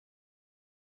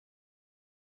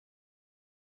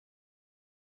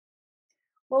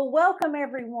Well, welcome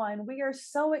everyone. We are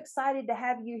so excited to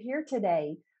have you here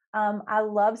today. I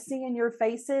love seeing your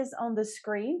faces on the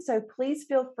screen, so please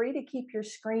feel free to keep your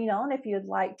screen on if you'd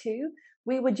like to.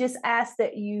 We would just ask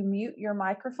that you mute your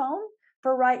microphone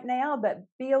for right now, but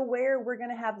be aware we're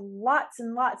going to have lots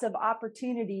and lots of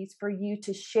opportunities for you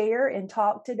to share and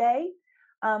talk today.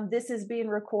 This is being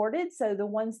recorded, so the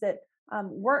ones that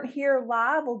weren't here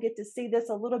live will get to see this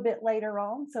a little bit later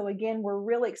on. So again, we're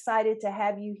really excited to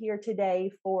have you here today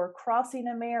for Crossing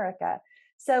America.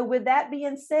 So with that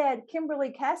being said,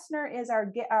 Kimberly Kastner is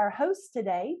our host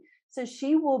today. So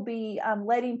she will be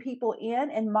letting people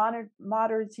in and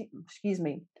moderating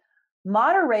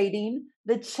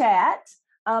the chat.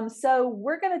 So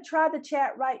we're going to try the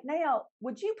chat right now.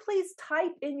 Would you please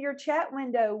type in your chat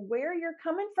window where you're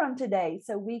coming from today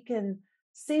so we can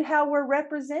see how we're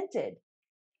represented?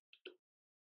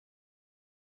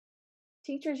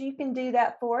 Teachers, you can do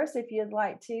that for us if you'd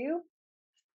like to.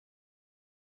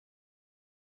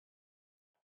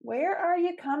 Where are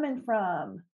you coming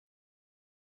from?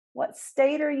 What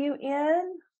state are you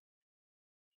in?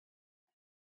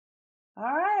 All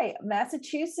right,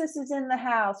 Massachusetts is in the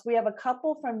house. We have a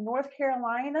couple from North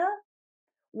Carolina,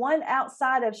 one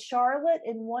outside of Charlotte,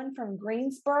 and one from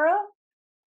Greensboro.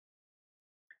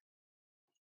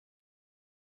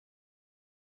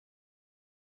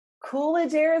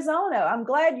 Coolidge, Arizona. I'm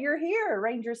glad you're here,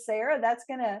 Ranger Sara. That's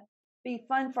going to be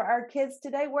fun for our kids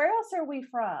today. Where else are we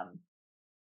from?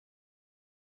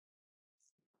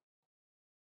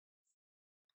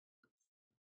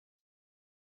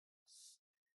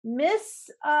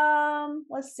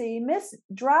 Let's see, Miss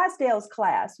Drysdale's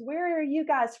class. Where are you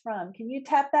guys from? Can you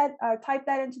type that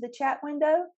into the chat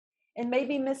window? And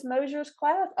maybe Miss Mosier's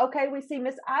class. Okay, we see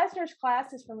Miss Eisner's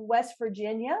class is from West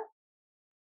Virginia.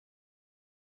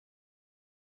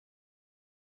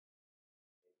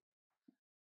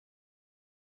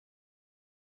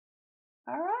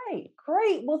 All right,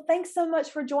 great. Well, thanks so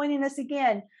much for joining us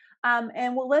again.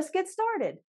 Let's get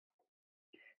started.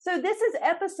 So this is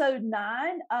episode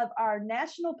 9 of our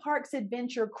National Parks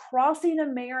Adventure Crossing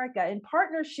America in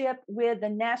partnership with the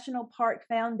National Park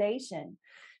Foundation.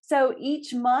 So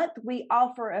each month we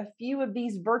offer a few of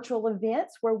these virtual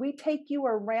events where we take you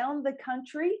around the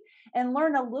country and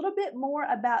learn a little bit more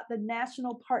about the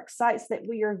national park sites that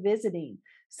we are visiting.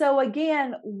 So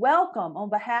again, welcome on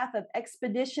behalf of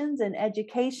Expeditions and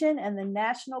Education and the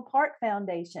National Park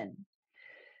Foundation.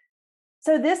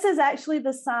 So this is actually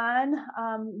the sign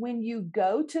when you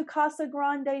go to Casa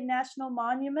Grande National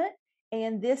Monument,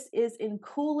 and this is in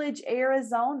Coolidge,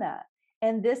 Arizona.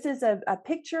 And this is a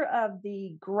picture of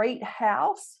the great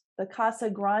house, the Casa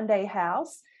Grande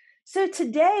house. So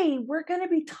today we're going to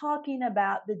be talking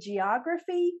about the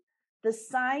geography, the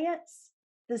science,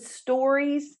 the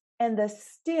stories, and the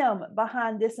STEM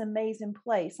behind this amazing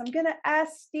place. I'm going to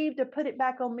ask Steve to put it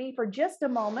back on me for just a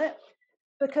moment,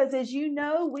 because as you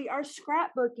know, we are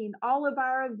scrapbooking all of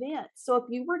our events. So if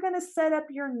you were going to set up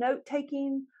your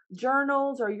note-taking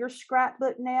journals or your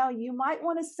scrapbook now, you might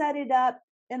want to set it up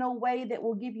in a way that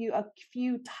will give you a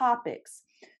few topics.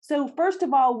 So first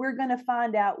of all, we're going to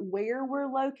find out where we're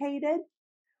located.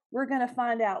 We're going to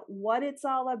find out what it's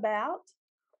all about.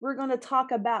 We're going to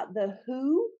talk about the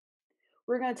who.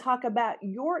 We're going to talk about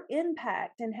your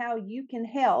impact and how you can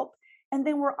help. And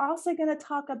then we're also going to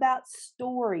talk about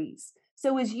stories.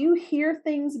 So as you hear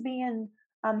things being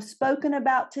spoken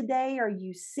about today, or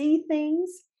you see things,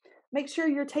 make sure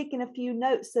you're taking a few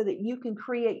notes so that you can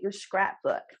create your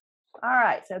scrapbook. All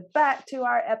right, so back to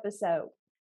our episode.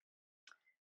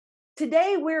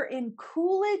 Today we're in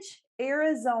Coolidge,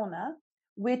 Arizona,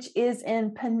 which is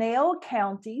in Pinal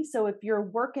County. So if you're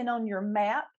working on your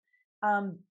map,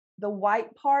 the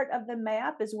white part of the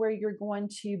map is where you're going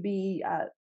to be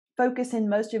focusing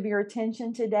most of your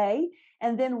attention today.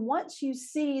 And then once you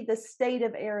see the state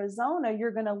of Arizona,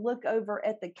 you're going to look over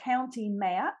at the county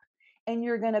map and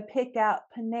you're going to pick out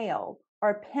Pinal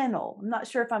or Pennell. I'm not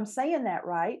sure if I'm saying that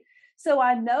right. So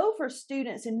I know for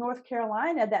students in North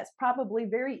Carolina, that's probably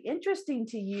very interesting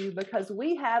to you because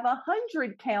we have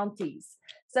 100 counties.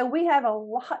 So we have a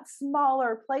lot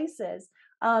smaller places,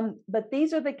 but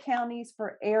these are the counties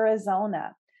for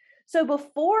Arizona. So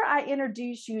before I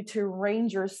introduce you to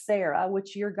Ranger Sara,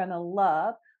 which you're going to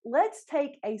love, let's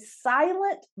take a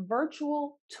silent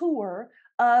virtual tour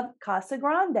of Casa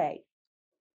Grande.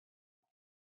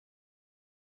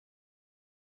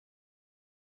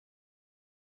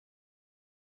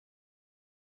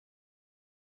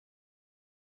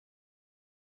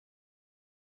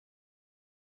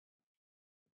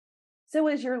 So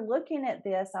as you're looking at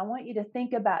this, I want you to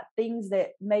think about things that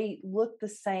may look the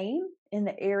same in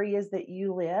the areas that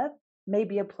you live.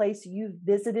 maybe a place you've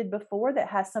visited before that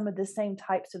has some of the same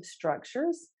types of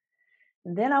structures.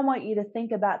 And then I want you to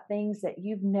think about things that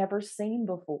you've never seen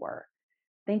before.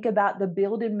 Think about the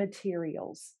building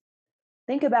materials.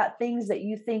 Think about things that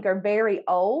you think are very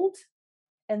old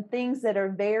and things that are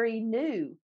very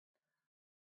new.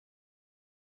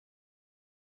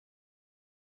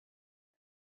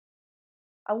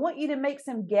 I want you to make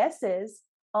some guesses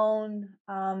on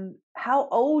how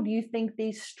old you think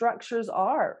these structures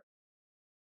are.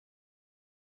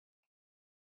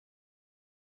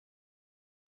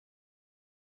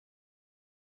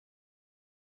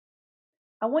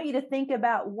 I want you to think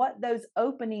about what those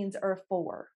openings are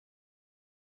for.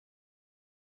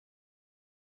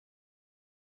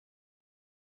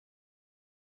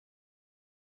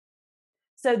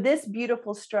 So this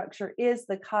beautiful structure is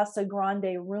the Casa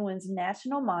Grande Ruins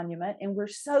National Monument, and we're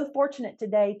so fortunate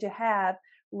today to have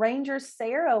Ranger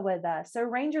Sara with us. So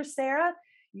Ranger Sara,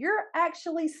 you're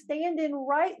actually standing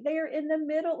right there in the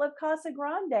middle of Casa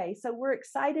Grande. So we're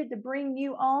excited to bring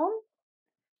you on.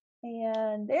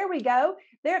 And there we go.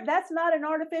 There, that's not an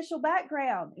artificial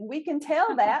background. And we can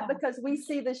tell that because we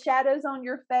see the shadows on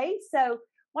your face. So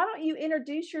why don't you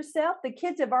introduce yourself? The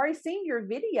kids have already seen your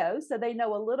video, so they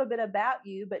know a little bit about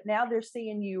you, but now they're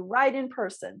seeing you right in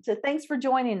person. So thanks for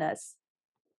joining us.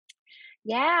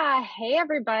 Yeah. Hey,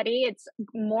 everybody. It's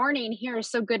morning here.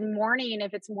 So, good morning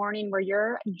if it's morning where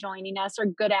you're joining us, or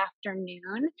good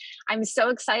afternoon. I'm so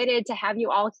excited to have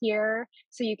you all here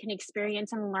so you can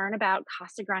experience and learn about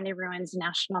Casa Grande Ruins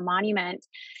National Monument.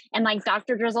 And, like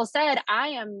Dr. Drizzle said, I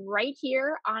am right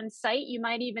here on site. You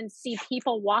might even see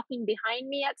people walking behind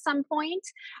me at some point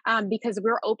because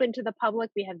we're open to the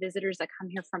public. We have visitors that come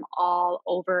here from all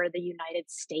over the United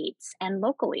States and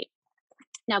locally.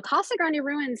 Now, Casa Grande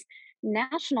Ruins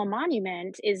National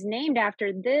Monument is named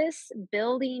after this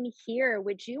building here,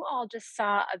 which you all just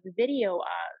saw a video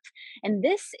of. And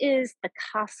this is the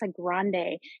Casa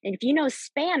Grande. And if you know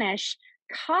Spanish,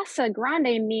 Casa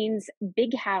Grande means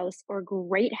big house or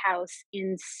great house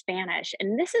in Spanish.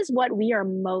 And this is what we are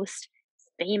most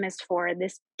famous for,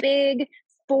 this big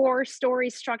 4-story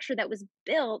structure that was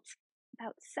built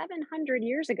about 700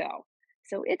 years ago.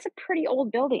 So it's a pretty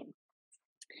old building.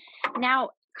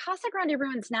 Now, Casa Grande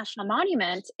Ruins National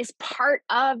Monument is part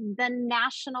of the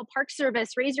National Park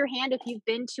Service. Raise your hand if you've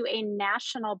been to a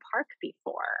national park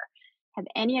before. Have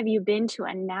any of you been to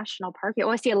a national park? Oh,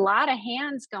 I see a lot of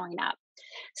hands going up.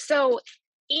 So,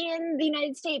 in the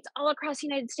United States, all across the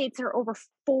United States, there are over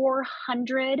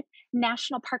 400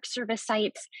 National Park Service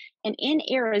sites. And in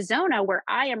Arizona, where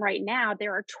I am right now,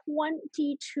 there are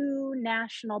 22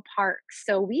 national parks.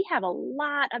 So we have a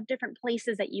lot of different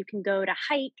places that you can go to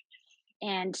hike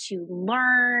and to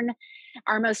learn.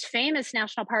 Our most famous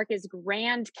national park is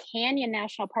Grand Canyon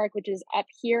National Park, which is up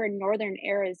here in northern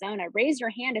Arizona. Raise your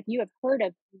hand if you have heard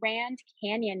of Grand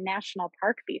Canyon National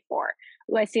Park before.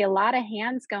 Oh, I see a lot of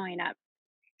hands going up.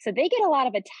 So they get a lot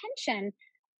of attention,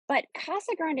 but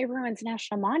Casa Grande Ruins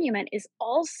National Monument is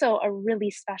also a really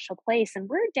special place. And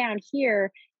we're down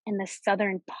here in the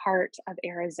southern part of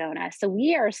Arizona. So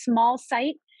we are a small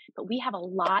site, but we have a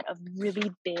lot of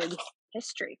really big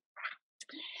history.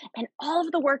 And all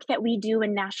of the work that we do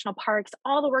in national parks,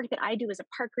 all the work that I do as a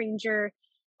park ranger,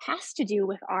 has to do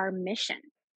with our mission.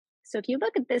 So if you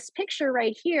look at this picture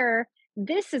right here,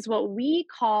 this is what we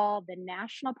call the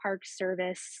National Park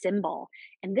Service symbol.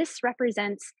 And this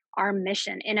represents our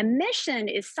mission. And a mission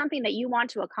is something that you want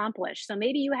to accomplish. So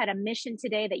maybe you had a mission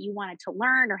today that you wanted to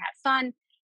learn or have fun.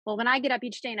 Well, when I get up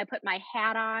each day and I put my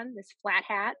hat on, this flat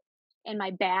hat, and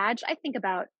my badge, I think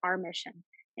about our mission.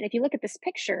 And if you look at this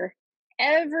picture,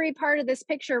 every part of this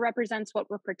picture represents what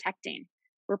we're protecting.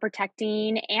 We're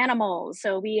protecting animals.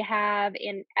 So we have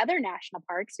in other national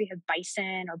parks, we have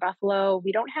bison or buffalo.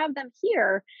 We don't have them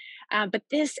here, but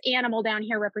this animal down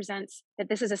here represents that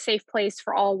this is a safe place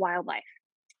for all wildlife.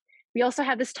 We also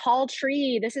have this tall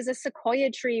tree. This is a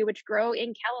sequoia tree, which grow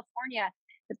in California,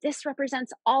 but this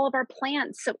represents all of our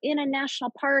plants. So in a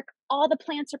national park, all the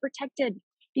plants are protected.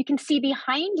 You can see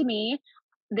behind me,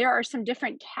 there are some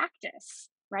different cactus,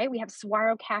 right? We have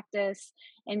saguaro cactus,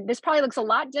 and this probably looks a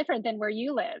lot different than where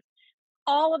you live.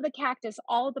 All of the cactus,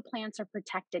 all of the plants are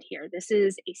protected here. This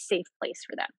is a safe place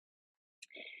for them.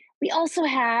 We also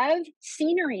have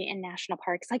scenery in national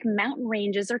parks like mountain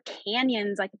ranges or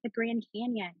canyons like the Grand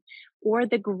Canyon or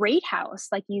the Great House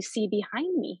like you see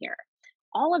behind me here.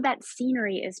 All of that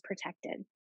scenery is protected. And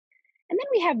then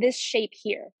we have this shape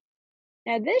here.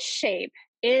 Now this shape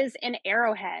is an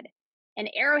arrowhead. And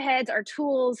arrowheads are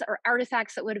tools or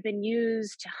artifacts that would have been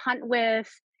used to hunt with.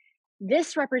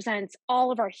 This represents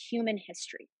all of our human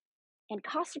history. And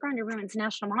Casa Grande Ruins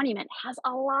National Monument has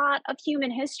a lot of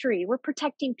human history. We're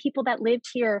protecting people that lived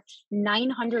here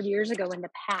 900 years ago in the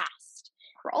past.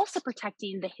 We're also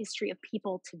protecting the history of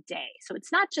people today. So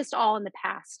it's not just all in the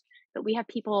past, but we have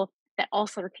people that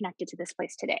also are connected to this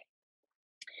place today.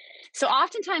 So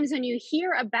oftentimes when you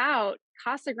hear about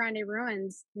Casa Grande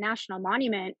Ruins National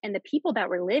Monument and the people that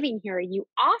were living here, you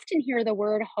often hear the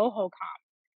word Hohokam.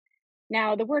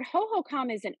 Now, the word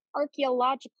Hohokam is an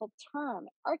archaeological term.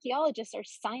 Archaeologists are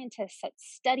scientists that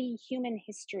study human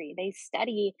history. They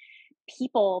study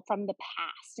people from the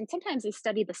past, and sometimes they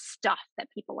study the stuff that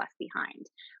people left behind,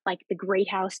 like the great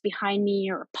house behind me,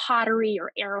 or pottery,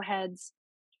 or arrowheads.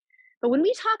 But when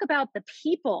we talk about the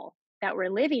people that were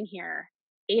living here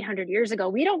 800 years ago,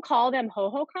 we don't call them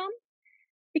Hohokam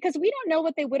because we don't know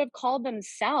what they would have called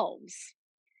themselves.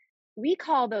 We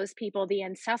call those people the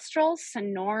ancestral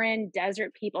Sonoran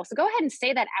Desert people. So go ahead and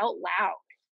say that out loud.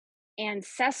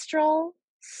 Ancestral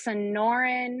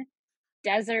Sonoran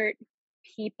Desert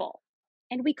people.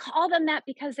 And we call them that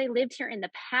because they lived here in the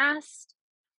past.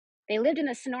 They lived in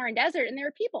the Sonoran Desert and they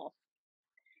were people.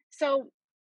 So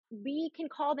we can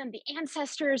call them the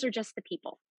ancestors or just the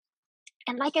people.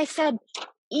 And like I said,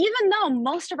 even though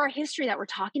most of our history that we're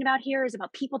talking about here is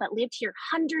about people that lived here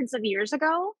hundreds of years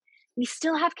ago, we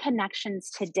still have connections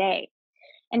today.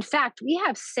 In fact, we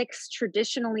have 6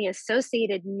 traditionally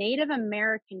associated Native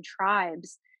American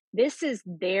tribes. This is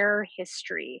their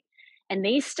history, and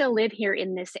they still live here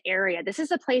in this area. This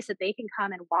is a place that they can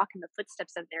come and walk in the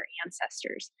footsteps of their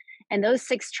ancestors. And those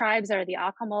 6 tribes are the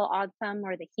Acapulco O'odham,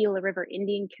 or the Gila River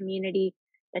Indian community,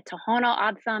 the Tohono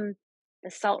O'odham,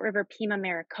 the Salt River Pima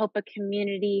Maricopa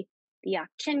community, the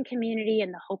Yakchin community,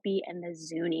 and the Hopi and the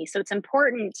Zuni. So it's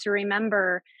important to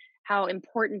remember how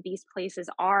important these places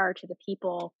are to the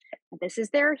people. This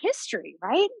is their history,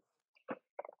 right?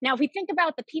 Now, if we think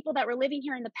about the people that were living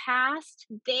here in the past,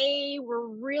 they were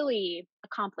really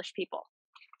accomplished people.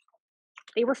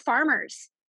 They were farmers.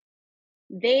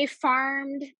 They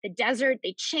farmed the desert,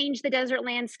 they changed the desert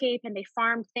landscape, and they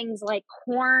farmed things like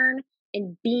corn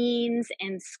and beans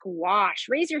and squash.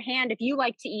 Raise your hand if you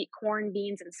like to eat corn,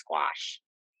 beans, and squash.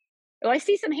 Oh, I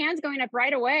see some hands going up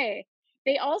right away.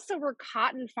 They also were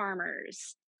cotton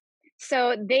farmers.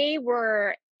 So they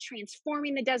were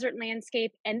transforming the desert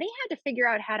landscape, and they had to figure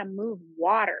out how to move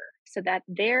water so that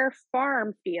their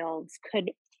farm fields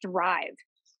could thrive.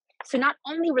 So not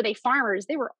only were they farmers,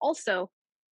 they were also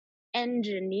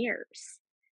engineers.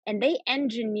 And they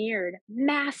engineered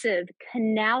massive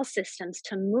canal systems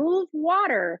to move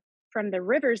water from the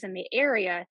rivers in the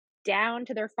area down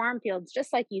to their farm fields,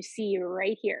 just like you see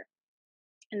right here.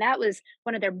 And that was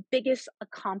one of their biggest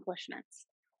accomplishments.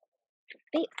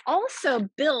 They also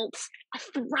built a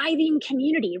thriving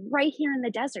community right here in the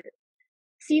desert.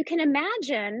 So you can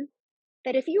imagine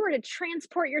that if you were to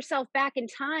transport yourself back in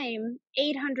time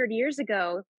 800 years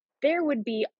ago, there would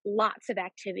be lots of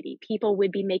activity. People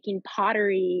would be making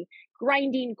pottery,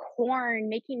 grinding corn,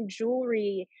 making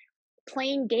jewelry,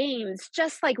 playing games,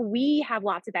 just like we have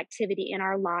lots of activity in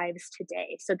our lives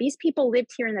today. So these people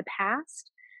lived here in the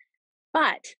past,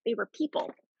 but they were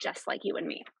people just like you and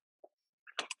me.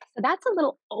 So that's a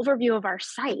little overview of our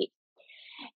site.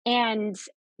 And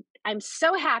I'm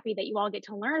so happy that you all get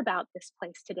to learn about this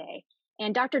place today.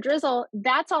 And Dr. Drizzle,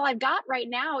 that's all I've got right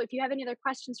now. If you have any other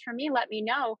questions for me, let me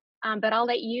know. But I'll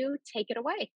let you take it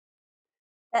away.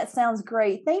 That sounds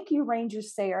great. Thank you, Ranger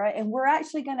Sara. And we're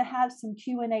actually going to have some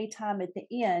Q&A time at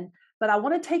the end, but I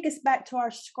want to take us back to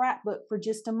our scrapbook for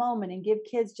just a moment and give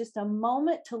kids just a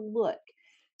moment to look.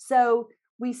 So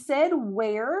we said,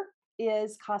 where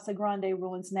is Casa Grande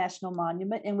Ruins National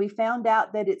Monument? And we found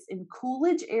out that it's in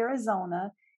Coolidge,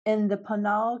 Arizona, in the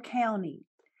Pinal County.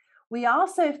 We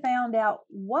also found out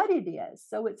what it is.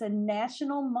 So it's a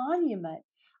national monument.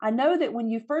 I know that when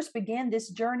you first began this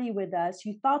journey with us,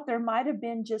 you thought there might have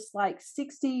been just like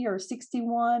 60 or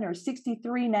 61 or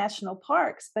 63 national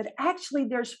parks, but actually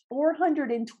there's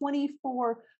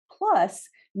 424 plus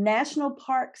national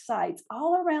park sites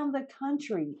all around the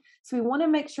country. So we want to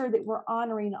make sure that we're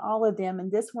honoring all of them, and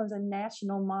this one's a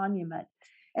national monument.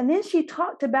 And then she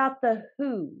talked about the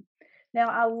who. Now,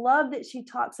 I love that she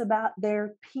talks about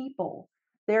their people,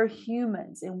 they're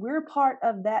humans, and we're part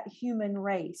of that human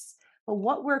race. But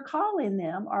what we're calling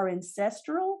them are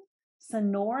ancestral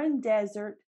Sonoran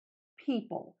Desert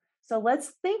people. So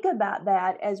let's think about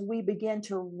that as we begin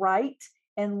to write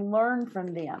and learn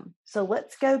from them. So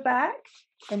let's go back.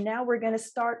 And now we're going to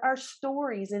start our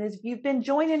stories. And as you've been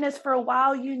joining us for a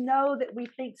while, you know that we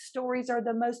think stories are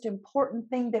the most important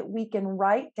thing that we can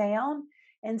write down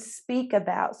and speak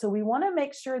about. So we want to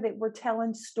make sure that we're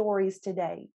telling stories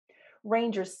today.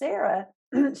 Ranger Sara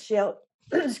shared,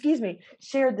 excuse me,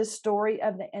 shared the story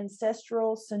of the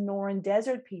ancestral Sonoran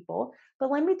desert people.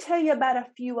 But let me tell you about a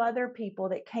few other people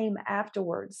that came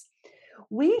afterwards.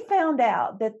 We found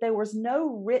out that there was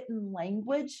no written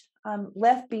language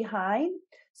left behind.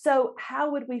 So,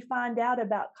 how would we find out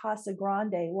about Casa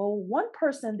Grande? Well, one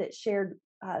person that shared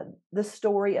the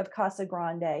story of Casa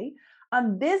Grande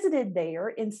visited there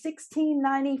in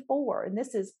 1694, and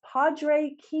this is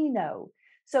Padre Kino.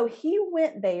 So, he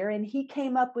went there and he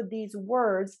came up with these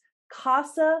words,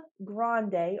 Casa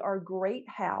Grande, or great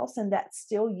house, and that's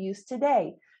still used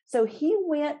today. So, he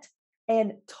went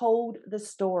and told the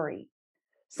story.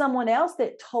 Someone else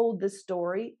that told the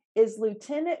story is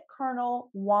Lieutenant Colonel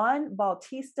Juan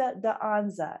Bautista de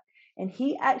Anza, and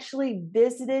he actually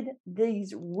visited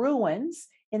these ruins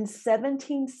in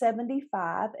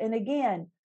 1775 and again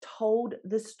told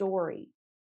the story.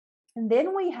 And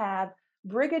then we have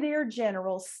Brigadier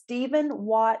General Stephen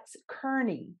Watts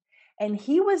Kearney, and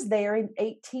he was there in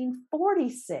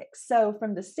 1846. So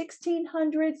from the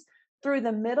 1600s through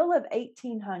the middle of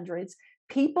 1800s,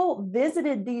 people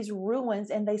visited these ruins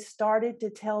and they started to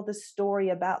tell the story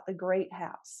about the great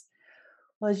house.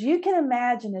 Well, as you can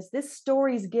imagine, as this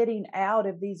story is getting out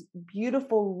of these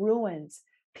beautiful ruins,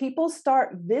 people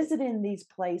start visiting these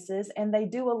places and they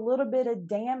do a little bit of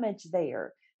damage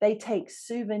there. They take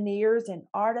souvenirs and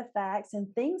artifacts, and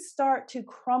things start to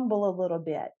crumble a little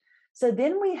bit. So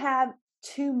then we have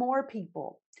two more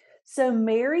people. So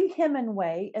Mary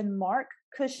Hemingway and Mark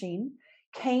Cushing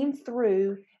came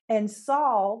through and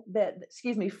saw that,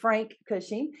 Frank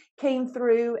Cushing came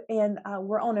through and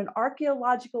were on an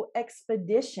archaeological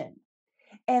expedition.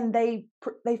 And they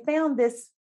found this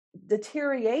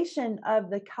deterioration of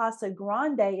the Casa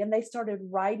Grande, and they started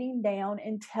writing down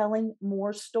and telling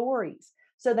more stories.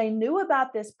 So they knew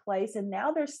about this place, and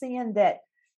now they're seeing that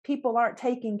people aren't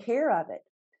taking care of it.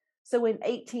 So in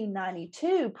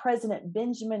 1892, President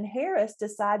Benjamin Harris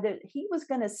decided he was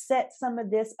going to set some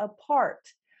of this apart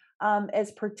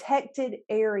as protected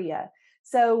area.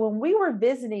 So when we were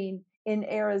visiting in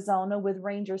Arizona with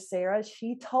Ranger Sara,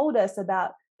 she told us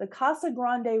about the Casa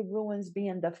Grande ruins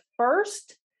being the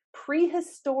first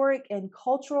prehistoric and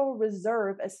cultural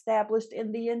reserve established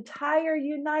in the entire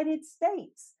United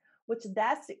States, which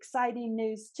that's exciting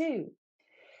news too.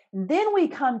 Then we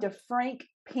come to Frank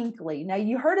Pinkley. Now,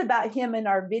 you heard about him in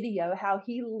our video, how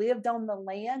he lived on the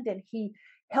land and he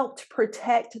helped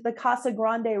protect the Casa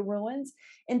Grande ruins,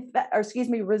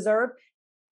 reserve.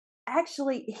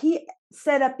 Actually, he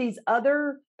set up these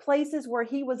other places where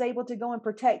he was able to go and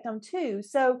protect them too.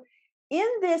 So, in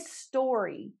this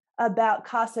story about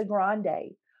Casa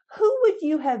Grande, who would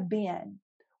you have been?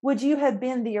 Would you have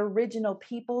been the original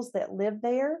peoples that lived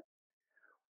there?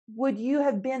 Would you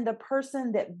have been the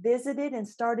person that visited and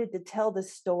started to tell the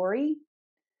story?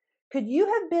 Could you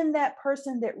have been that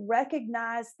person that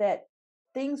recognized that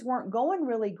things weren't going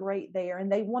really great there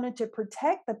and they wanted to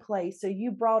protect the place, so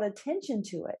you brought attention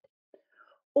to it?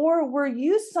 Or were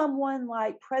you someone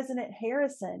like President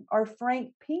Harrison or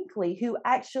Frank Pinkley who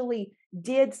actually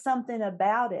did something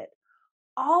about it?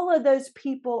 All of those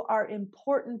people are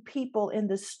important people in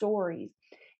the story.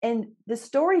 And the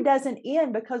story doesn't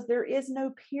end because there is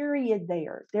no period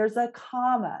there. There's a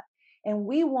comma. And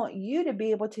we want you to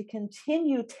be able to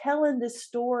continue telling the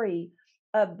story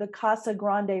of the Casa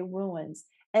Grande ruins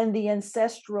and the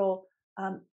ancestral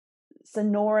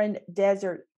Sonoran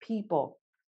desert people.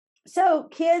 So,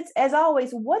 kids, as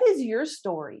always, what is your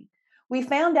story? We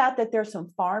found out that there's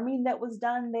some farming that was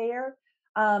done there.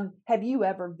 Have you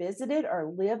ever visited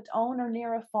or lived on or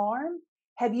near a farm?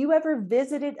 Have you ever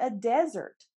visited a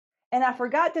desert? And I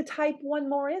forgot to type one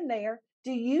more in there.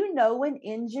 Do you know an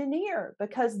engineer?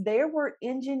 Because there were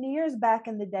engineers back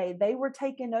in the day. They were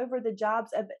taking over the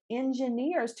jobs of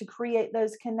engineers to create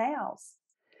those canals.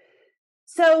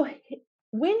 So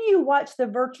when you watch the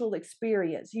virtual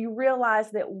experience, you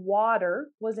realize that water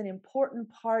was an important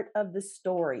part of the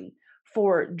story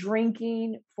for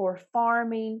drinking, for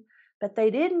farming, but they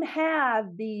didn't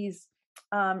have these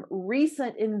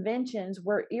recent inventions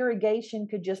where irrigation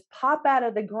could just pop out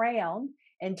of the ground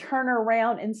and turn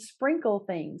around and sprinkle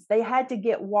things. They had to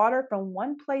get water from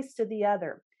one place to the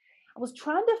other. I was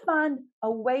trying to find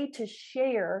a way to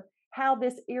share how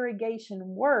this irrigation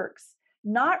works,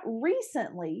 not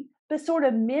recently, but sort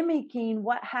of mimicking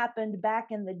what happened back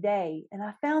in the day. And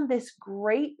I found this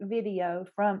great video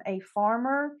from a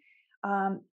farmer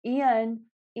in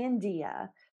India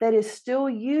that is still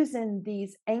using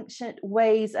these ancient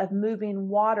ways of moving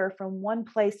water from one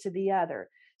place to the other.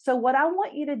 So what I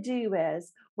want you to do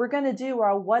is we're going to do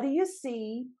our what do you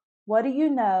see, what do you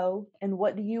know, and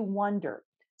what do you wonder.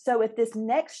 So at this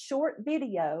next short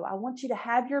video, I want you to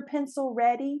have your pencil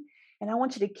ready, and I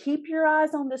want you to keep your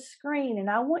eyes on the screen,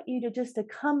 and I want you to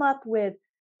come up with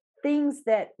things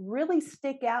that really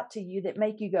stick out to you that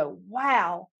make you go,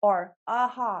 wow, or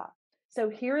aha. So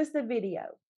here is the video.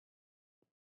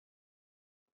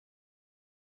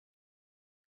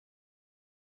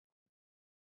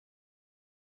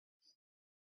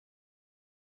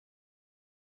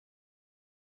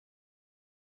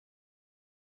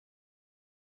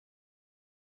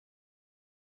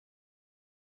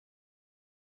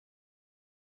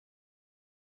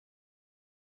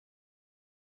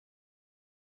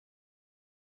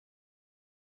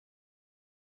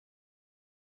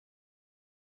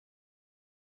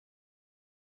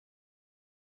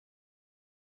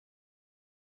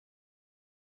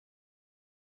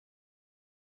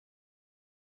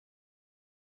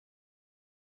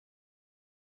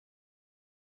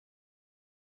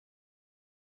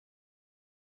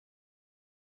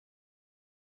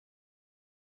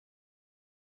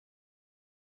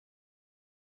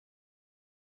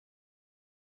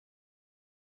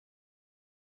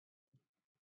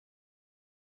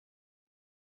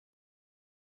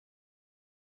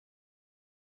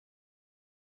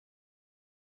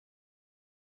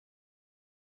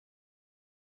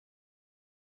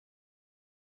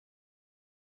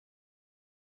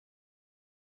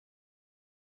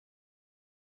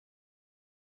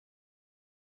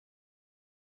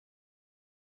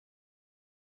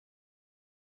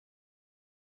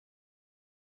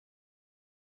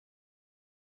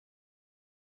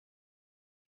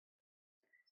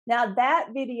 Now that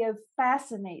video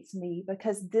fascinates me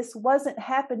because this wasn't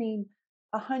happening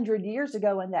 100 years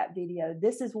ago in that video.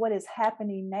 This is what is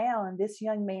happening now. And this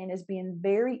young man is being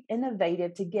very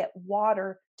innovative to get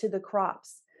water to the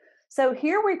crops. So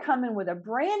here we're coming with a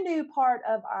brand new part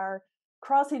of our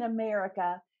Crossing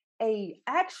America, a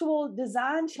actual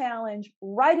design challenge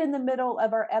right in the middle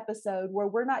of our episode where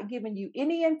we're not giving you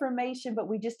any information, but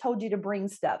we just told you to bring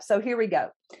stuff. So here we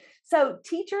go. So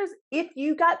teachers, if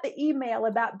you got the email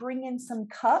about bringing some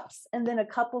cups and then a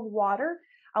cup of water,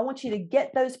 I want you to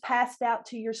get those passed out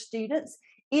to your students.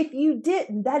 If you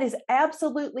didn't, that is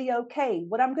absolutely okay.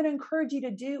 What I'm going to encourage you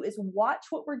to do is watch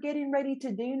what we're getting ready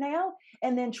to do now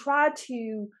and then try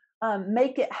to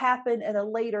make it happen at a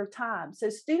later time. So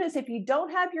students, if you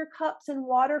don't have your cups and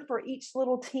water for each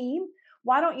little team,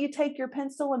 why don't you take your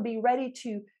pencil and be ready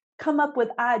to come up with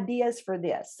ideas for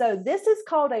this? So this is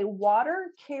called a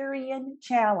water carrying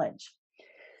challenge.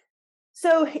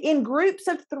 So in groups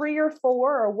of 3 or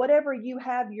 4 or whatever you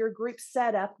have your group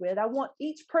set up with, I want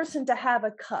each person to have a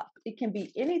cup. It can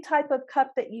be any type of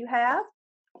cup that you have.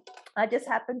 I just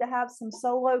happen to have some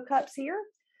solo cups here.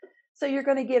 So you're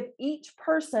going to give each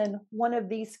person one of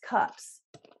these cups.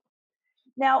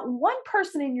 Now, one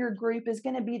person in your group is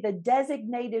going to be the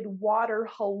designated water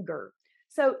holder.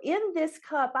 So in this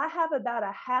cup, I have about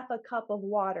a half a cup of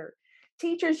water.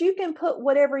 Teachers, you can put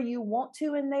whatever you want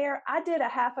to in there. I did a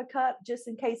half a cup just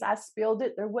in case I spilled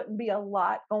it. There wouldn't be a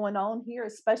lot going on here,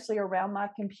 especially around my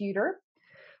computer.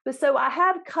 But so I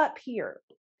have cup here.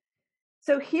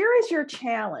 So here is your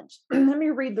challenge. Let me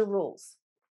read the rules.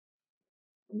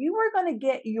 You are going to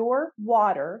get your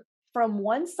water from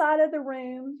one side of the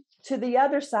room to the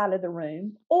other side of the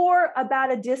room, or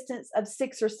about a distance of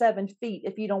 6 or 7 feet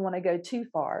if you don't want to go too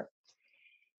far.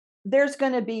 There's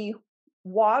going to be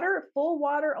water, full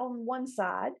water on one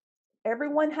side.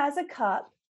 Everyone has a cup.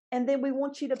 And then we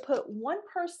want you to put one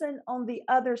person on the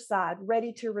other side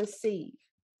ready to receive.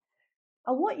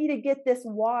 I want you to get this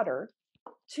water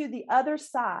to the other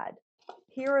side.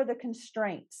 Here are the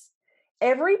constraints.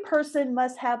 Every person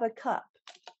must have a cup.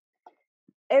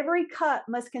 Every cup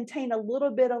must contain a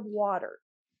little bit of water.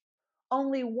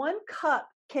 Only one cup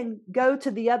can go to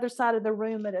the other side of the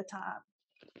room at a time.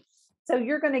 So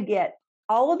you're going to get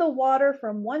all of the water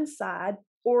from one side,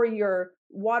 or your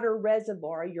water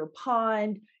reservoir, your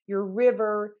pond, your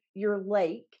river, your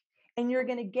lake, and you're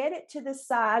going to get it to the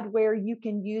side where you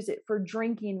can use it for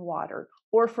drinking water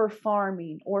or for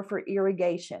farming or for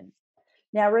irrigation.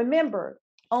 Now remember,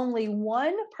 only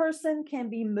one person can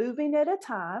be moving at a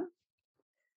time.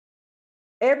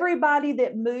 Everybody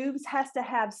that moves has to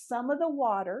have some of the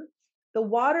water. The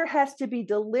water has to be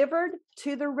delivered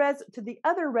to the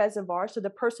other reservoir, so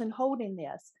the person holding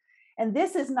this. And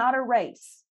this is not a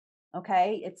race,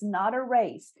 okay? It's not a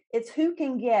race. It's who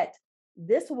can get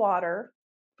this water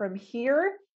from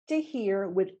here to here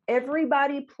with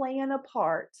everybody playing a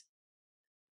part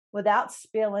without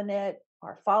spilling it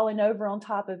or falling over on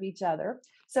top of each other.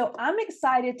 So I'm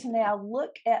excited to now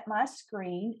look at my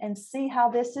screen and see how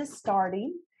this is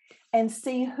starting. and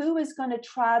see who is going to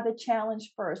try the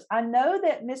challenge first. I know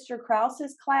that Mr.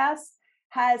 Krause's class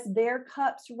has their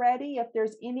cups ready. If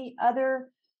there's any other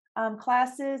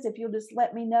classes, if you'll just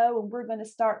let me know, and we're going to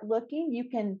start looking. You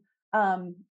can,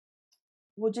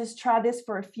 we'll just try this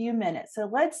for a few minutes. So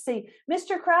let's see.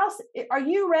 Mr. Krause, are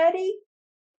you ready?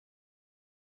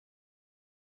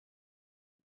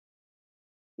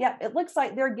 Yeah, it looks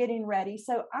like they're getting ready.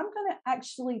 So I'm going to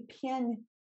actually pin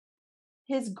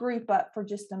his group up for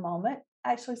just a moment.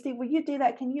 Actually, Steve, will you do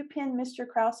that? Can you pin Mr.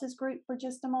 Krause's group for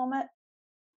just a moment?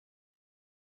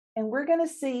 And we're going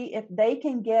to see if they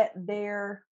can get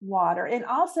their water. And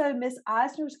also Miss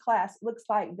Eisner's class looks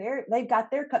like they've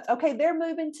got their cups. Okay, they're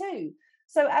moving too.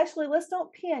 So actually, let's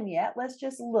don't pin yet. Let's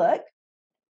just look.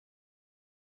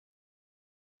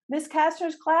 Miss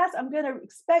Kastner's class, I'm going to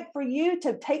expect for you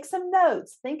to take some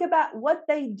notes. Think about what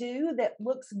they do that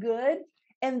looks good,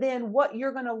 and then what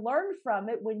you're going to learn from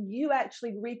it when you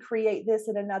actually recreate this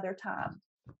at another time.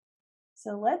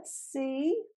 So let's see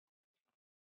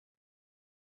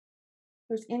if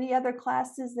there's any other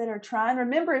classes that are trying.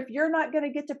 Remember, if you're not going to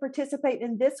get to participate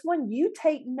in this one, you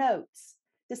take notes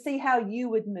to see how you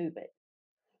would move it.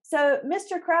 So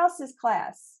Mr. Krause's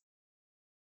class,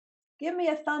 give me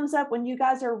a thumbs up when you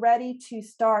guys are ready to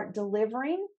start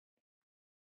delivering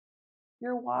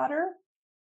your water.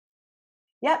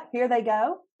 Yep, here they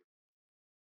go.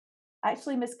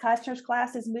 Actually, Miss Kastner's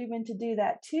class is moving to do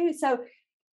that too. So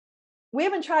we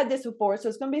haven't tried this before, so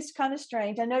it's going to be kind of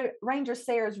strange. I know Ranger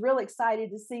Sarah is really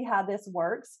excited to see how this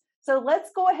works. So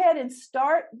let's go ahead and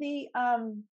start the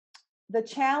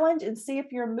challenge and see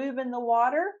if you're moving the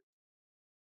water.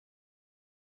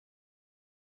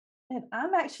 And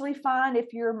I'm actually fine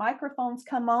if your microphones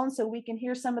come on so we can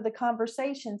hear some of the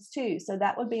conversations too. So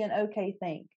that would be an okay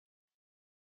thing.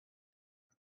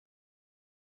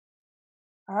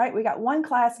 All right, we got one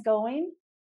class going.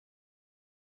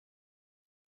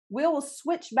 We will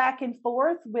switch back and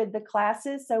forth with the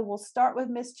classes. So we'll start with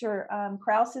Mr.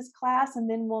 Krause's class, and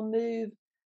then we'll move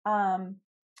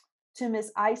to Miss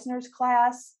Eisner's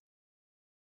class.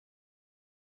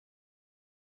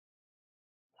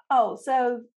 Oh,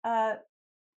 so I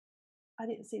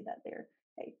didn't see that there.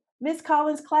 Hey, Miss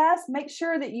Collins' class, make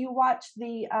sure that you watch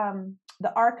the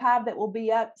archive that will be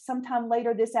up sometime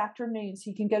later this afternoon, so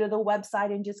you can go to the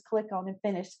website and just click on and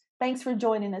finish. Thanks for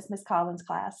joining us, Miss Collins'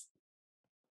 class.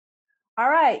 All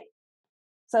right,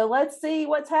 so let's see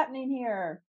what's happening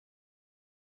here.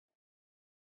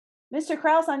 Mr.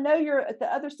 Krause, I know you're at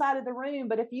the other side of the room,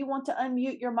 but if you want to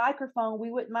unmute your microphone, we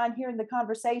wouldn't mind hearing the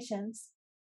conversations.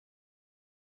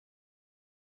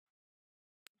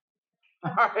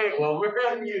 All right, well, we're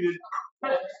unmuted.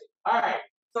 All right,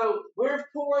 so we're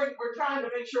trying to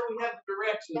make sure we have the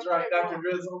directions right, Dr.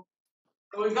 Drizzle.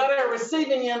 So we've got our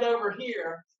receiving end over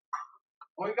here.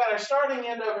 We've got our starting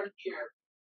end over here.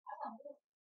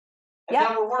 And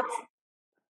now we're working.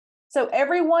 So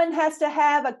everyone has to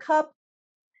have a cup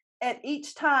at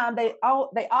each time. They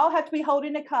all have to be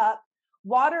holding a cup.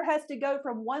 Water has to go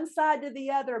from one side to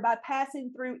the other by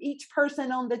passing through each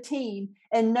person on the team,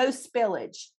 and no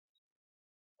spillage.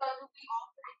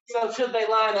 So should they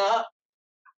line up?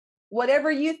 Whatever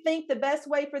you think the best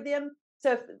way for them.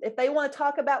 So if they want to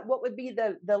talk about what would be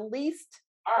the least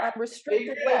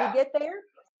restricted way to get there.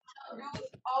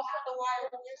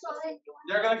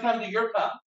 They're going to come to your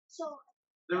cup.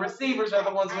 The receivers are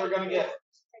the ones who are going to get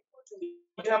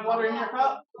it. You have water in your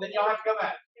cup? Then you'll have to go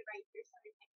back.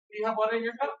 Do you have water in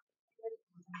your cup?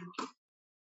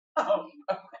 Oh,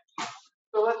 okay.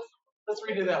 So let's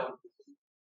redo that one.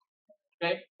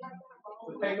 Okay?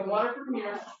 So take the water from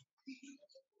here.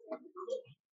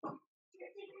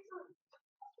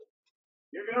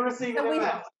 You're going to receive it in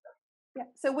that. Yeah,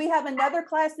 so we have another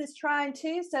class that's trying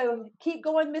to. So keep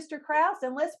going, Mr. Krause,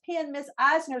 and let's pin Miss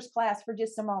Eisner's class for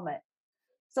just a moment.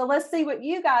 So let's see what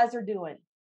you guys are doing.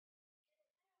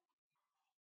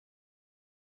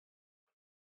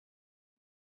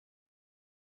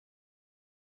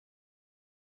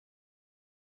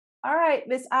 All right,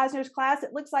 Miss Eisner's class,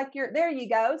 it looks like there you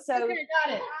go. So okay,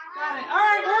 got it. All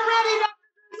right, we're ready, Dr.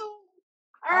 Drizzle.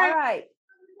 All right.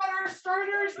 We've got our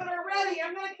starters that are ready.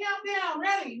 I'm going to count down.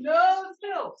 Ready? No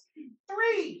spills.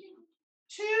 3,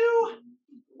 2,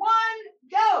 1,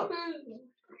 go.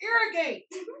 Irrigate.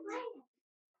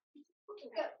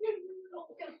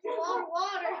 A lot of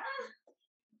water.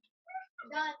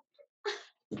 Done.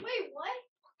 Wait, what?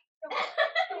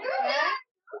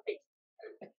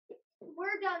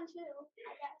 We're done too.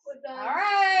 I guess. We're done. All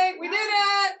right, we did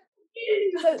it.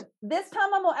 So this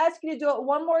time I'm going to ask you to do it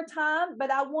one more time, but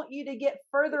I want you to get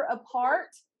further apart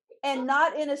and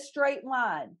not in a straight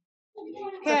line.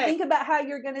 Okay. So think about how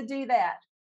you're going to do that.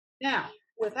 Now,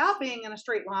 without being in a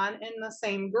straight line in the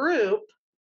same group,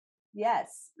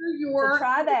 Yes. so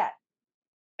try that.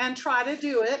 And try to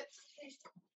do it.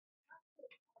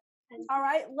 All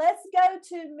right, let's go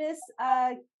to Miss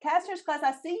Kastner's class.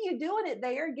 I see you doing it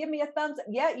there. Give me a thumbs up.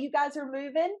 Yeah, you guys are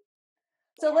moving.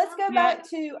 So let's go back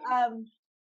to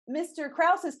Mr.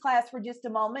 Krause's class for just a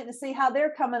moment and see how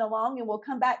they're coming along, and we'll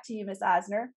come back to you, Miss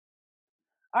Eisner.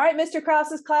 All right, Mr.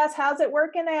 Krause's class, how's it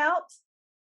working out?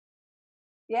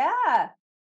 Yeah.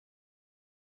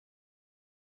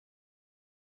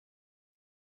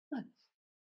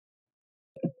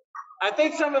 I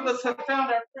think some of us have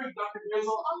found our truth, Dr.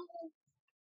 Drizzle.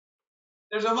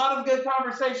 There's a lot of good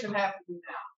conversation happening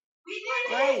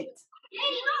now. Great.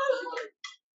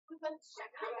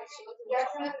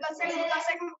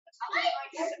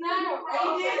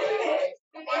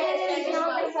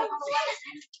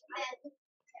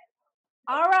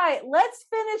 All right, let's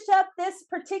finish up this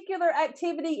particular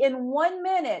activity in 1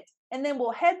 minute, and then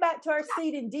we'll head back to our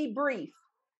seat and debrief.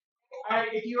 All right,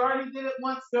 if you already did it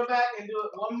once, go back and do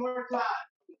it one more time.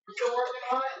 You're still working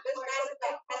on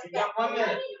it? You got 1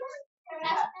 minute.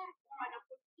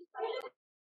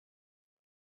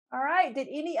 All right, did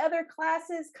any other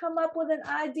classes come up with an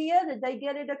idea? Did they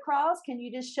get it across? Can you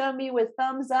just show me with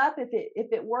thumbs up if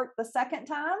it worked the second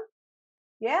time?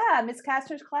 Yeah, Miss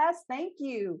Kastner's class, thank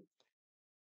you.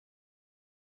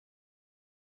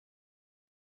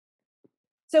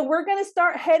 So we're going to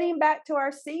start heading back to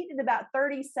our seat in about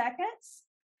 30 seconds.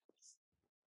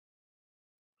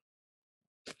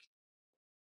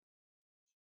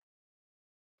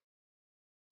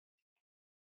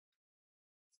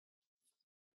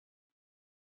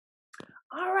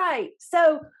 All right,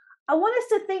 so I want us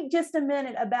to think just a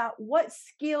minute about what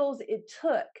skills it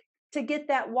took to get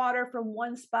that water from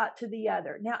one spot to the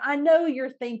other. Now, I know you're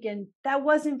thinking that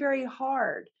wasn't very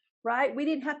hard, right? We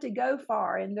didn't have to go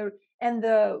far, and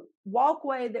the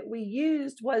walkway that we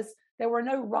used there were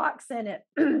no rocks in it,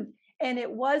 and it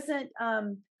wasn't.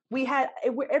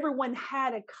 Everyone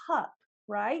had a cup,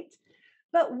 right?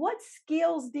 But what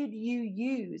skills did you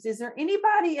use? Is there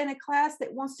anybody in a class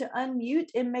that wants to unmute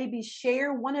and maybe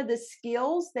share one of the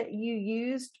skills that you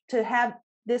used to have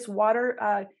this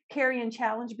water carrying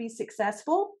challenge be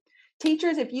successful?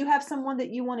 Teachers, if you have someone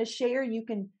that you want to share, you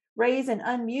can raise and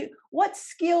unmute. What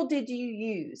skill did you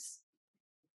use?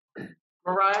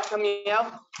 Mariah, come here.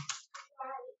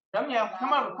 Come here.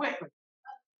 Come over quickly.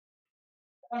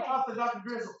 Come talk to Dr.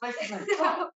 Drizzle. Face to face.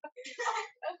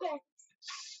 Okay.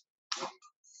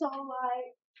 So,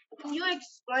 can you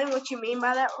explain what you mean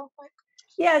by that real quick?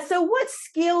 Yeah, so what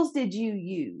skills did you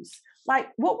use? Like,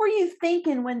 what were you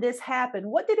thinking when this happened?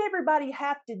 What did everybody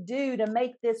have to do to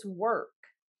make this work?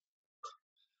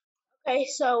 Okay,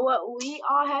 so what we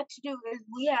all had to do is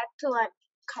we had to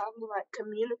kind of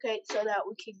communicate so that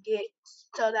we could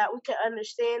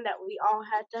understand that we all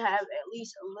had to have at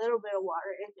least a little bit of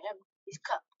water in everybody's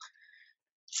cup.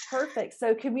 Perfect.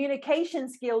 So communication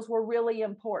skills were really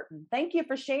important. Thank you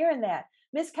for sharing that.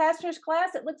 Miss Kastner's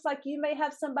class, it looks like you may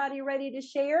have somebody ready to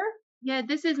share. Yeah,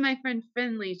 this is my friend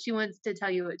Finley. She wants to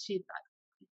tell you what she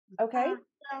thought. Okay.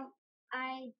 So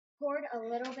I poured a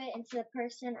little bit into the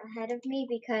person ahead of me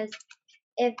because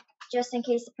if just in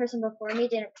case the person before me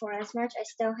didn't pour as much, I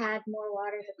still had more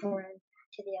water to pour in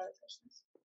to the other persons.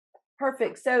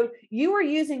 Perfect. So you were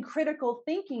using critical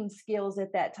thinking skills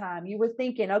at that time. You were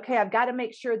thinking, okay, I've got to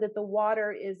make sure that the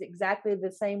water is exactly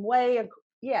the same way.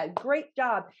 Yeah, great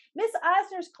job. Miss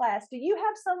Eisner's class, do you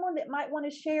have someone that might want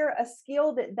to share a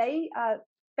skill that they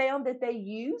found that they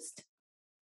used?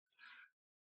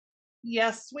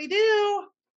 Yes, we do.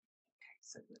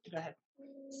 So go ahead.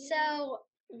 So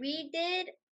we did.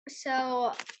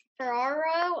 So for our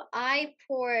row, I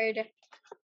poured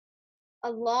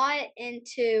a lot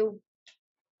into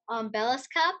Bella's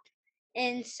cup,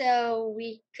 and so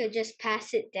we could just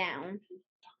pass it down.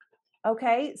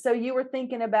 Okay, so you were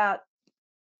thinking about,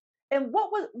 and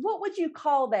what would you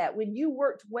call that when you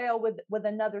worked well with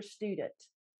another student?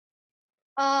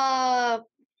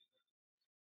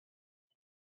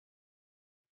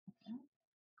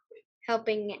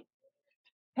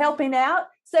 Helping out.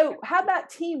 So how about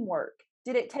teamwork?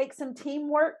 Did it take some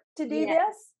teamwork to do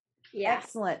this? Yeah.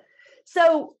 Excellent.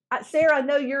 So Sarah, I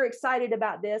know you're excited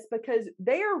about this because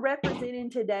they are representing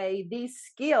today these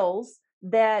skills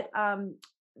that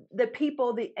the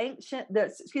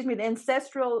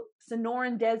ancestral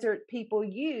Sonoran Desert people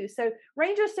use. So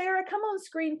Ranger Sarah, come on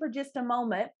screen for just a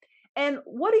moment. And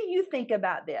what do you think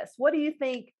about this? What do you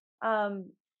think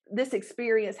this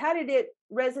experience, how did it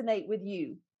resonate with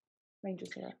you, Ranger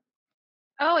Sarah?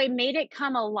 Oh, it made it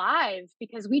come alive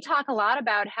because we talk a lot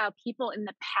about how people in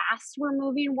the past were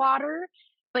moving water.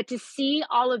 But to see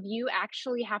all of you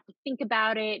actually have to think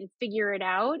about it and figure it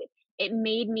out, it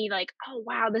made me like, oh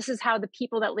wow, this is how the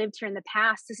people that lived here in the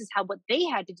past, this is how what they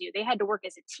had to do. They had to work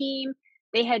as a team.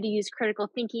 They had to use critical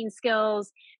thinking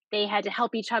skills. They had to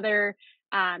help each other.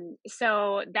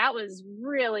 So that was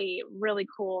really, really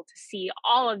cool to see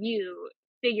all of you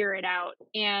figure it out.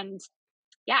 And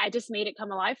yeah, it just made it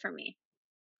come alive for me.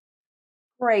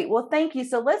 Great. Well, thank you.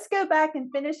 So let's go back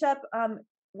and finish up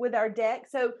with our deck.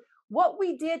 So what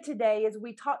we did today is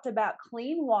we talked about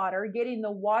clean water, getting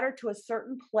the water to a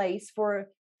certain place for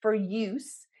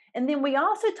use. And then we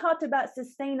also talked about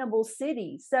sustainable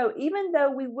cities. So even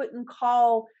though we wouldn't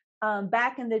call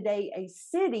back in the day a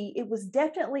city, it was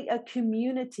definitely a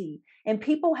community. And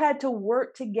people had to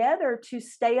work together to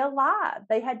stay alive.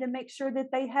 They had to make sure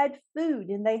that they had food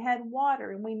and they had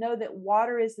water. And we know that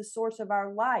water is the source of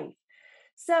our life.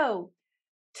 So,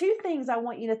 two things I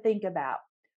want you to think about.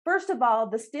 First of all,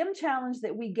 the STEM challenge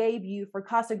that we gave you for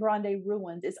Casa Grande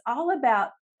ruins is all about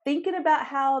thinking about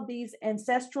how these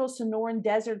ancestral Sonoran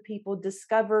Desert people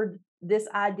discovered this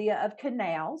idea of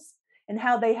canals and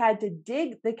how they had to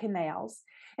dig the canals.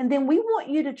 And then we want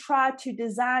you to try to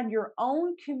design your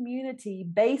own community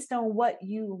based on what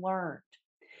you learned.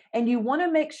 And you want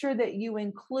to make sure that you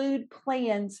include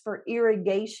plans for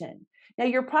irrigation. Now,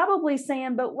 you're probably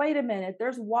saying, but wait a minute,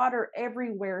 there's water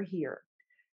everywhere here.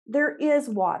 There is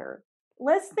water.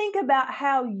 Let's think about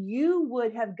how you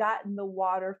would have gotten the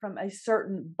water from a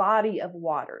certain body of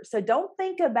water. So don't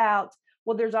think about,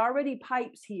 well, there's already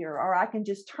pipes here, or I can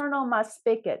just turn on my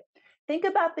spigot. Think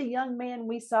about the young man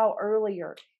we saw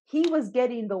earlier. He was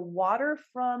getting the water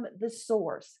from the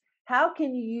source. How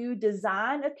can you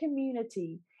design a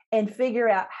community and figure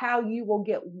out how you will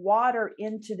get water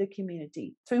into the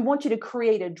community? So we want you to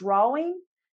create a drawing,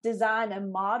 design a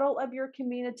model of your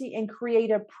community, and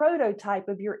create a prototype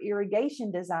of your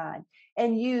irrigation design,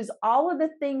 and use all of the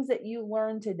things that you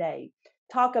learned today.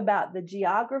 Talk about the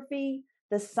geography,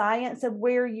 the science of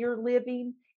where you're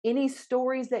living, any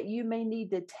stories that you may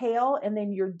need to tell, and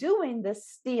then you're doing the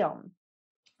STEM.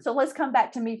 So let's come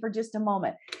back to me for just a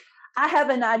moment. I have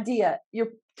an idea. Your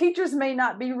teachers may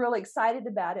not be real excited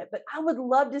about it, but I would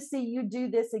love to see you do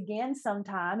this again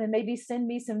sometime and maybe send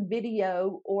me some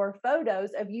video or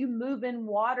photos of you moving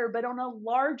water, but on a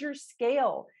larger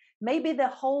scale. Maybe the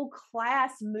whole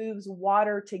class moves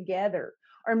water together,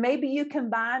 or maybe you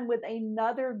combine with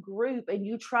another group and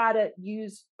you try to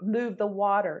move the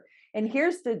water. And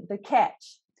here's the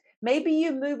catch. Maybe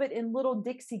you move it in little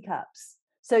Dixie cups.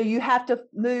 So you have to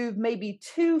move maybe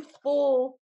 2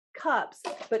 full cups,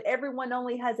 but everyone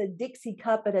only has a Dixie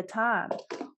cup at a time.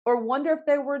 Or wonder if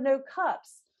there were no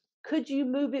cups. Could you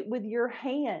move it with your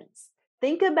hands?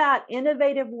 Think about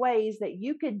innovative ways that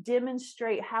you could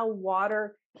demonstrate how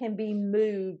water can be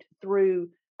moved through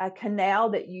a canal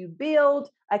that you build,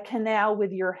 a canal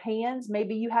with your hands.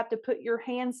 Maybe you have to put your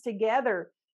hands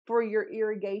together for your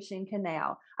irrigation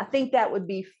canal. I think that would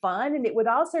be fun. And it would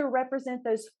also represent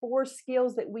those 4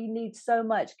 skills that we need so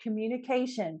much: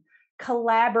 communication,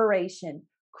 collaboration,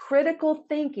 critical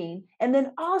thinking, and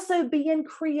then also being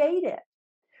creative.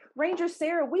 Ranger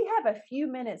Sara, we have a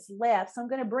few minutes left, so I'm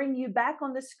going to bring you back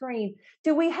on the screen.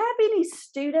 Do we have any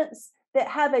students that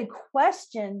have a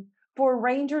question for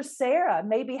Ranger Sara?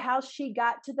 Maybe how she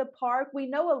got to the park. We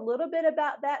know a little bit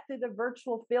about that through the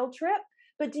virtual field trip,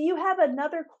 but do you have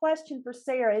another question for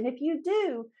Sara? And if you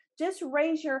do, just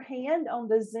raise your hand on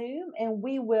the Zoom and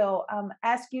we will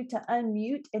ask you to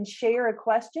unmute and share a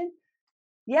question.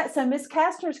 Yeah, so Miss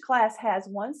Castor's class has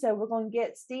one. So we're going to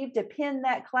get Steve to pin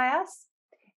that class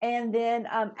and then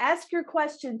ask your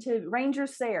question to Ranger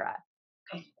Sara.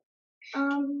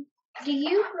 Do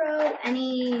you grow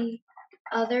any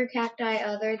other cacti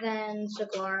other than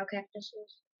saguaro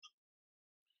cactuses?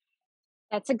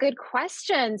 That's a good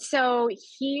question. So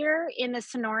here in the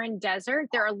Sonoran Desert,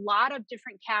 there are a lot of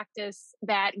different cactus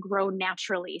that grow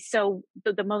naturally. So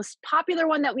the most popular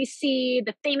one that we see,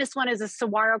 the famous one, is a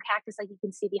saguaro cactus, like you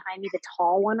can see behind me, the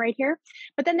tall one right here.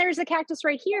 But then there's a cactus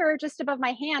right here, just above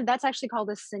my hand. That's actually called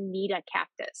a Sanita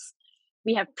cactus.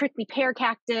 We have prickly pear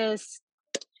cactus.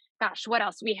 Gosh, what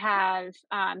else? We have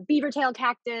beaver tail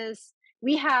cactus.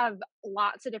 We have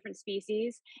lots of different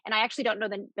species, and I actually don't know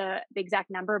the exact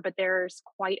number, but there's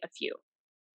quite a few.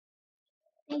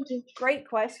 Thank you. Great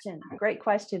question. Great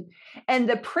question. And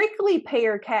the prickly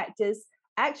pear cactus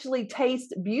actually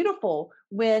tastes beautiful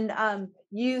when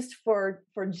used for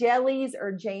jellies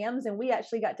or jams, and we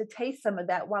actually got to taste some of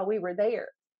that while we were there.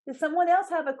 Does someone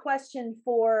else have a question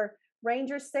for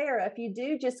Ranger Sara? If you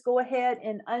do, just go ahead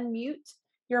and unmute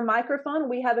your microphone.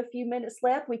 We have a few minutes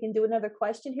left. We can do another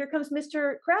question. Here comes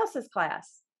Mr. Krause's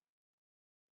class.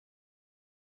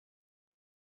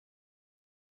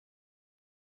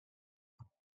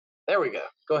 There we go.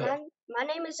 Go ahead. My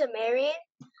name is Amarian,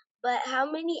 but how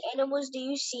many animals do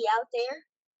you see out there?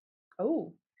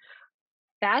 Oh,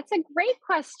 That's a great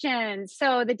question.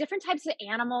 So, the different types of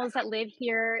animals that live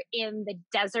here in the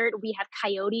desert, we have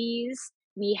coyotes,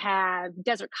 we have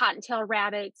desert cottontail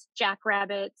rabbits,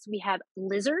 jackrabbits, we have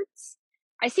lizards.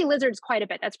 I see lizards quite a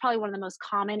bit. That's probably one of the most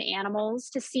common animals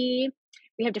to see.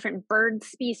 We have different bird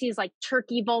species like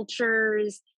turkey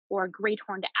vultures or great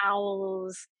horned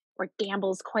owls or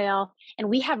Gambel's quail. And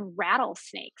we have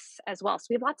rattlesnakes as well. So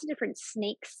we have lots of different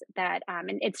snakes that,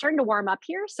 and it's starting to warm up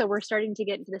here. So we're starting to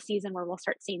get into the season where we'll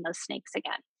start seeing those snakes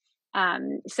again.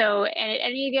 So at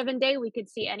any given day, we could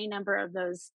see any number of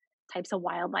those types of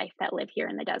wildlife that live here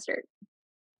in the desert.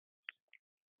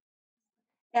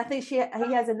 I think he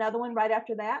has another one right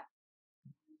after that.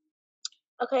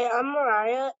 Okay, I'm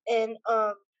Mariah, and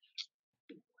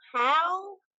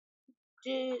how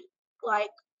do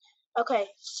okay,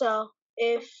 so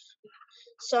if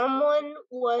someone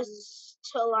was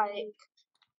to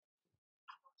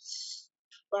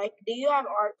do you have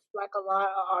art, like a lot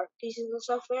of art pieces and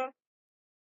stuff there?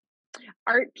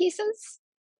 Art pieces?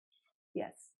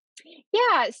 Yes.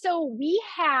 Yeah, so we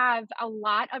have a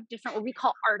lot of different what we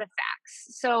call artifacts.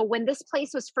 So when this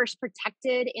place was first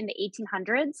protected in the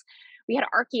 1800s, we had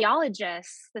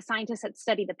archaeologists, the scientists that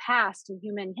study the past and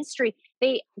human history.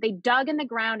 They dug in the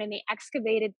ground and they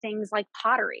excavated things like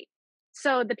pottery.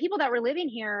 So the people that were living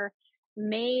here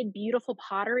made beautiful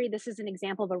pottery. This is an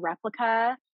example of a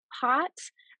replica pot.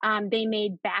 They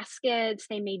made baskets,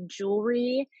 they made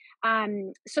jewelry.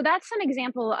 So that's an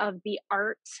example of the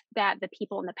art that the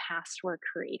people in the past were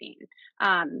creating.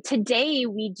 Today,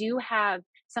 we do have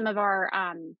some of our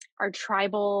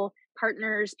tribal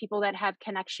partners, people that have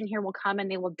connection here, will come and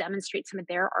they will demonstrate some of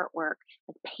their artwork,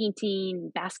 like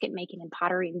painting, basket making, and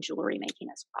pottery and jewelry making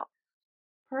as well.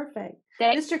 Perfect.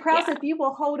 Mr. Krause, if you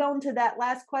will hold on to that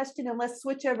last question and let's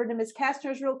switch over to Ms.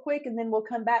 Kastner's real quick and then we'll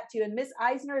come back to you. And Ms.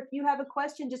 Eisner, if you have a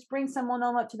question, just bring someone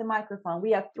on up to the microphone.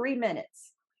 We have 3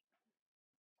 minutes.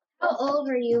 How old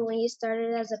were you when you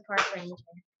started as a park ranger?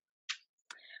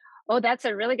 Oh, that's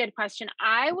a really good question.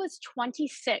 I was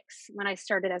 26 when I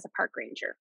started as a park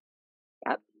ranger.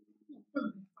 Yep.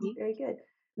 Very good.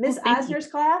 Ms. Eisner's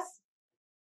class?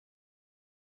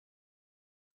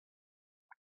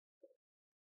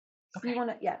 Okay. You want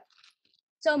to, yeah.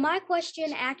 So my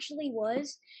question actually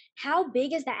was, how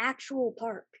big is the actual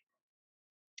park?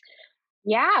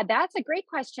 Yeah, that's a great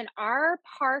question. Our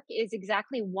park is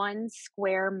exactly 1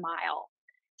 square mile.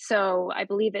 So I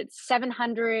believe it's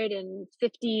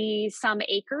 750 some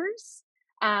acres,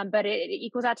 but it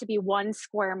equals out to be 1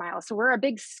 square mile. So we're a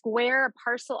big square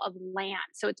parcel of land.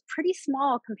 So it's pretty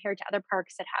small compared to other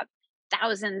parks that have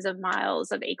thousands of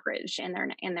miles of acreage in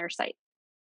their site.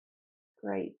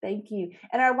 Great, thank you.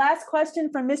 And our last question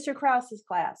from Mr. Krause's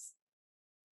class.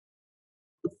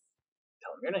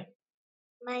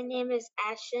 My name is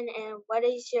Ashton, and what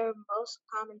is your most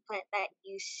common plant that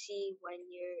you see when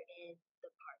you're in the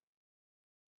park?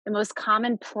 The most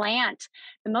common plant.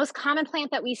 The most common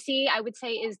plant that we see, I would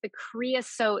say, is the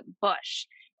creosote bush.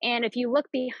 And if you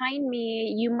look behind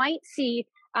me, you might see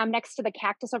next to the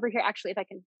cactus over here, actually, if I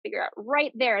can figure out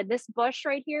right there, this bush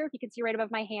right here, if you can see right above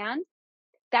my hand,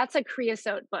 that's a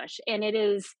creosote bush. And it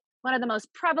is one of the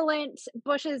most prevalent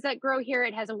bushes that grow here.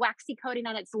 It has a waxy coating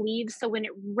on its leaves. So when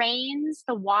it rains,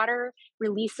 the water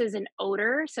releases an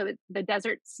odor. So the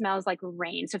desert smells like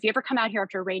rain. So if you ever come out here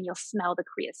after rain, you'll smell the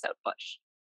creosote bush.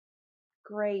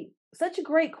 Great. Such a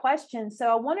great question. So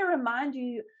I want to remind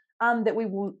you that we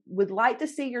would like to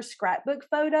see your scrapbook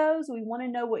photos. We want to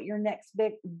know what your next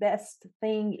best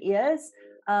thing is,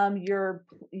 your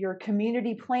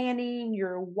community planning,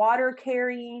 your water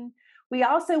carrying. We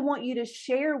also want you to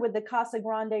share with the Casa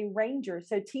Grande Rangers.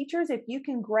 So teachers, if you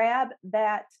can grab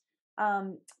that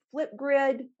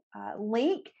Flipgrid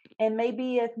link, and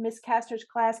maybe if Ms. Castor's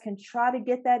class can try to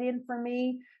get that in for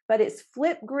me, but it's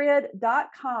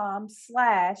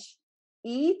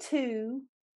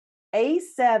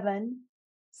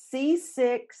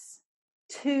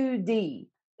flipgrid.com/E2A7C6-2D.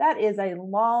 That is a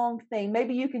long thing.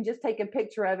 Maybe you can just take a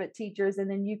picture of it, teachers, and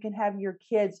then you can have your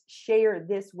kids share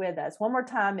this with us. One more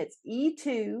time, it's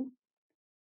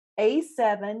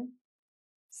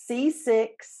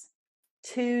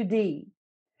E2A7C6-2D.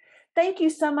 Thank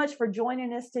you so much for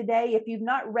joining us today. If you've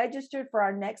not registered for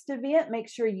our next event, make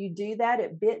sure you do that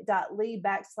at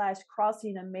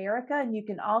bit.ly/Crossing America. And you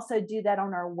can also do that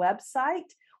on our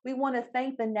website. We want to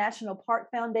thank the National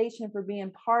Park Foundation for being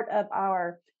part of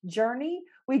our journey.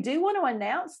 We do want to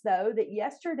announce, though, that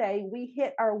yesterday we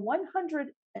hit our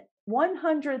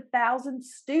 100,000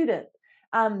 student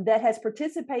that has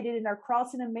participated in our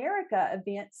Crossing America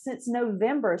event since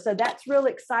November. So that's real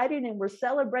exciting, and we're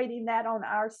celebrating that on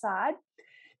our side.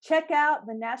 Check out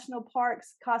the National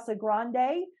Parks Casa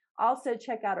Grande. Also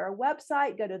check out our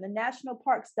website. Go to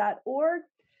thenationalparks.org.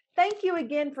 Thank you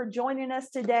again for joining us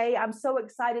today. I'm so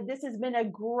excited. This has been a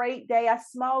great day, a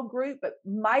small group, but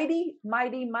mighty,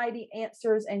 mighty, mighty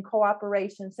answers and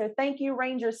cooperation. So thank you,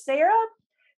 Ranger Sara.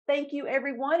 Thank you,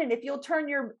 everyone. And if you'll turn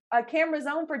your cameras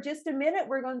on for just a minute,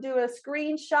 we're going to do a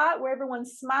screenshot where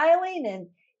everyone's smiling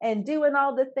and doing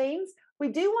all the things. We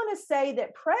do want to say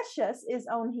that Precious is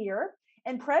on here,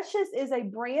 and Precious is a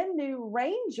brand new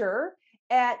ranger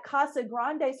at Casa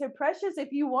Grande. So Precious,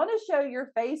 if you want to show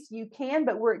your face, you can,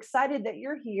 but we're excited that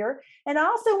you're here. And I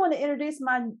also want to introduce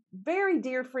my very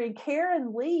dear friend,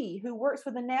 Karen Lee, who works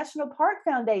with the National Park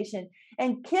Foundation.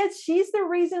 And kids, she's the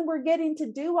reason we're getting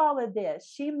to do all of this.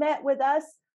 She met with us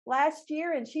last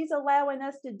year and she's allowing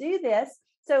us to do this.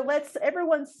 So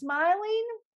everyone smiling.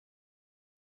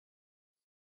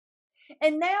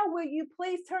 And now will you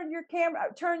please turn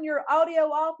your audio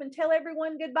off and tell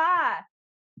everyone goodbye.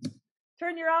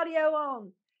 Turn your audio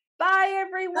on. Bye,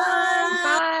 everyone.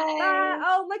 Bye. Bye.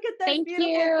 Oh, look at those Thank beautiful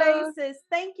you. faces.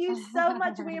 Thank you so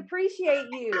much. We appreciate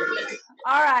you.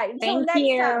 All right. Until Thank next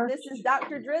you. time, this is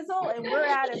Dr. Drizzle, and we're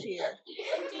out of here.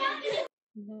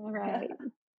 All right.